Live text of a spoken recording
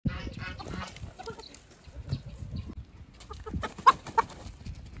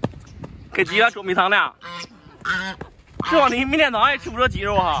给鸡了捉迷藏了。指望你明天早上也吃不着鸡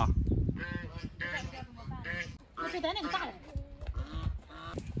肉哈。我就带那个大的。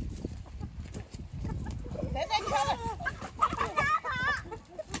来跳了。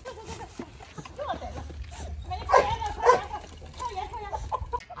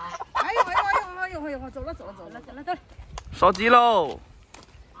哎呦，走了。烧鸡喽！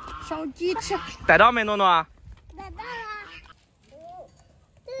烧鸡吃。带到没，诺诺？带到了。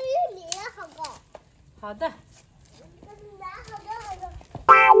这个玉米也好高。好的。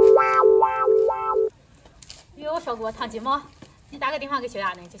哟，小姑烫鸡毛，你打个电话给小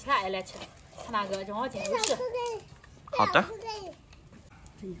雅呢，叫小雅也来吃。他那个正好进入市。好的。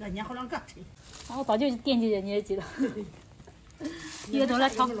这一个捏好2个。啊，我早就惦记着你的鸡了。一个多了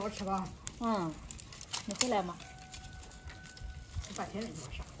挑。老吃吧。嗯。你回来吗？半天没做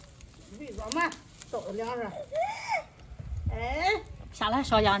啥，没做嘛，倒凉上。哎，下来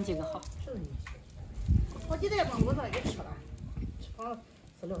少养几个好。是你，我记得帮我也吃了，吃好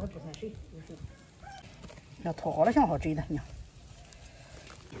饲料还不算水，有水。要炒好了像好追的，你看。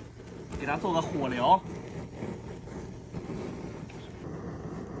给它做个火疗。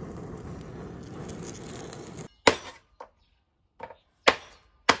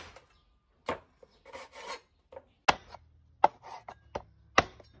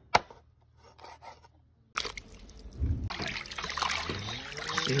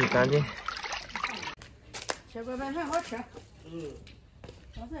洗洗干净。切块白饭好吃。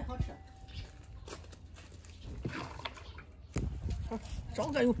香菜好吃。少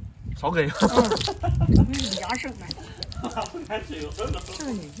个油。养生嘛。不难吃油。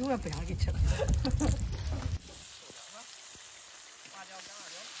是你油也不想给吃了。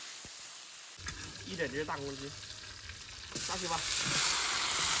一整只大公鸡，下去吧。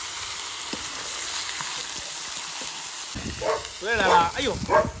回来了，哎呦，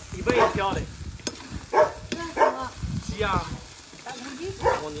一蹦一跳的。鸡呀，大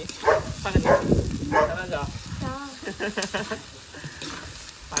公鸡，三个鸡，三个哥。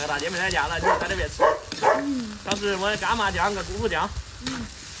大哥大姐没在家了，你在这边吃。当时我干麻酱跟姑父酱。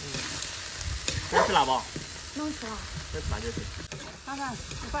能吃辣不？能吃啊。能吃那就行。看看，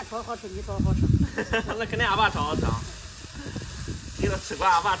你爸炒好吃，你炒好吃。那肯定阿爸炒好吃啊！你都吃过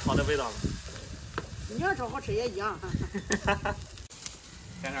阿爸炒的味道了。你要炒好吃也一样。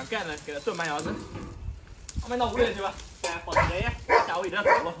看看盖子给它炖半小时，我们到屋里去吧。放点盐，下午一点走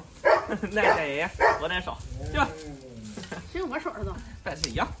了。来点盐，喝点烧，去吧。谁我烧的？但是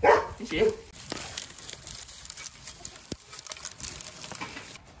一样，谢谢。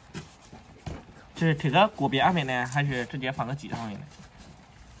是这个锅边面呢，还是直接放个鸡上面呢？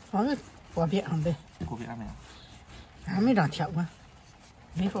放个锅边上呗。锅边面。俺没这样贴过，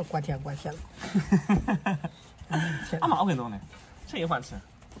没说锅贴了。俺妈会弄的，谁喜欢吃？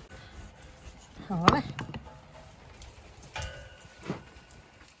好嘞。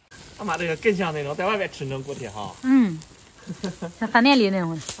俺妈这个更像那种在外面吃那种锅贴哈。像饭店里那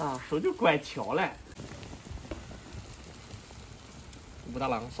种。啊，手就怪巧嘞。武大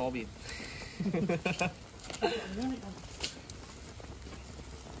郎烧饼。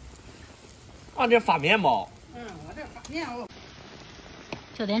啊，这发面包。我这发面哦。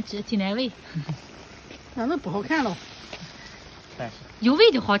小点汁提奶味。那都不好看了。但是有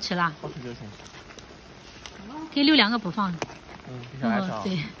味就好吃了。好吃就行。可以留2个不放。给小孩吃啊。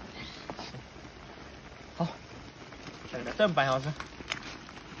对。好，再给它炖半小时。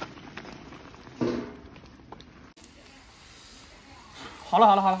好了。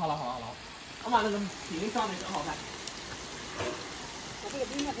俺妈那个饼长得真好看。我这个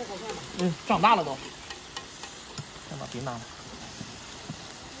饼也不好看吧？长大了都。先把饼拿了。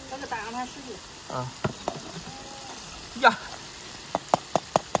这个大羊盘10斤。啊。呀。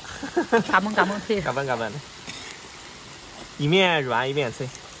嘎嘣脆。嘎嘣的。一面软一面脆。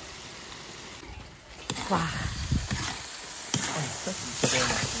哇。这是吃的吗？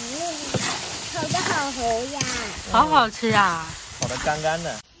炒的好红呀。好好吃呀。炒的干干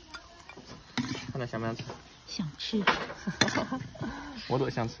的。看他想不想吃？想吃。我都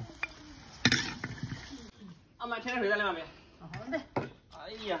想吃。阿妈，添点水在里面。好的。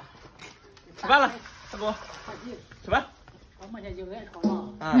哎呀，吃饭了，大哥，吃饭。我目前就爱炒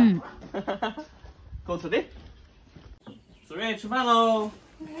嘛。够吃的。自愿吃饭喽，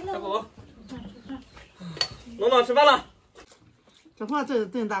大哥。诺吃饭了。这块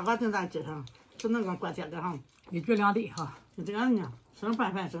炖大锅炖大鸡上，是那个锅贴的哈，1举2得哈，就这样呢，省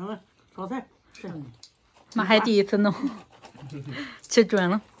拌饭，省炒菜，是。妈还第一次弄，吃准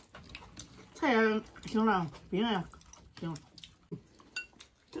了。菜也行了，饼也行了，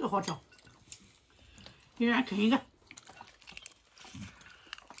这个好吃。给人家啃一个。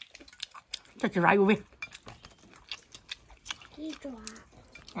这鸡爪有味。鸡爪。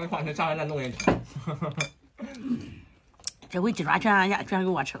俺换成下来再弄一吃。这回鸡爪全给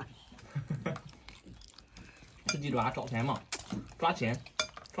我吃了。吃鸡爪找钱嘛，抓钱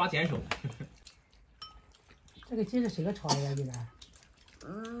手。这个鸡是谁个炒的呀？鸡爪？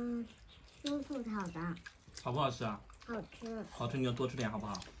叔叔炒的。好不好吃啊？好吃。好吃你就多吃点好不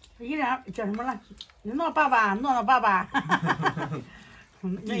好？依然叫什么了？诺爸爸，诺爸爸。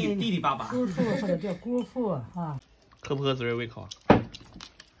弟弟爸爸。姑父或者叫姑父啊。合不合子睿胃口？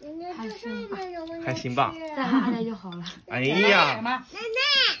还行吧。再辣点就好了。哎呀，什么？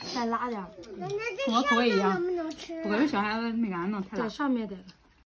再辣点。奶奶，跟我口味一样。能不能吃？不过有小孩子没敢弄太辣。在上面的。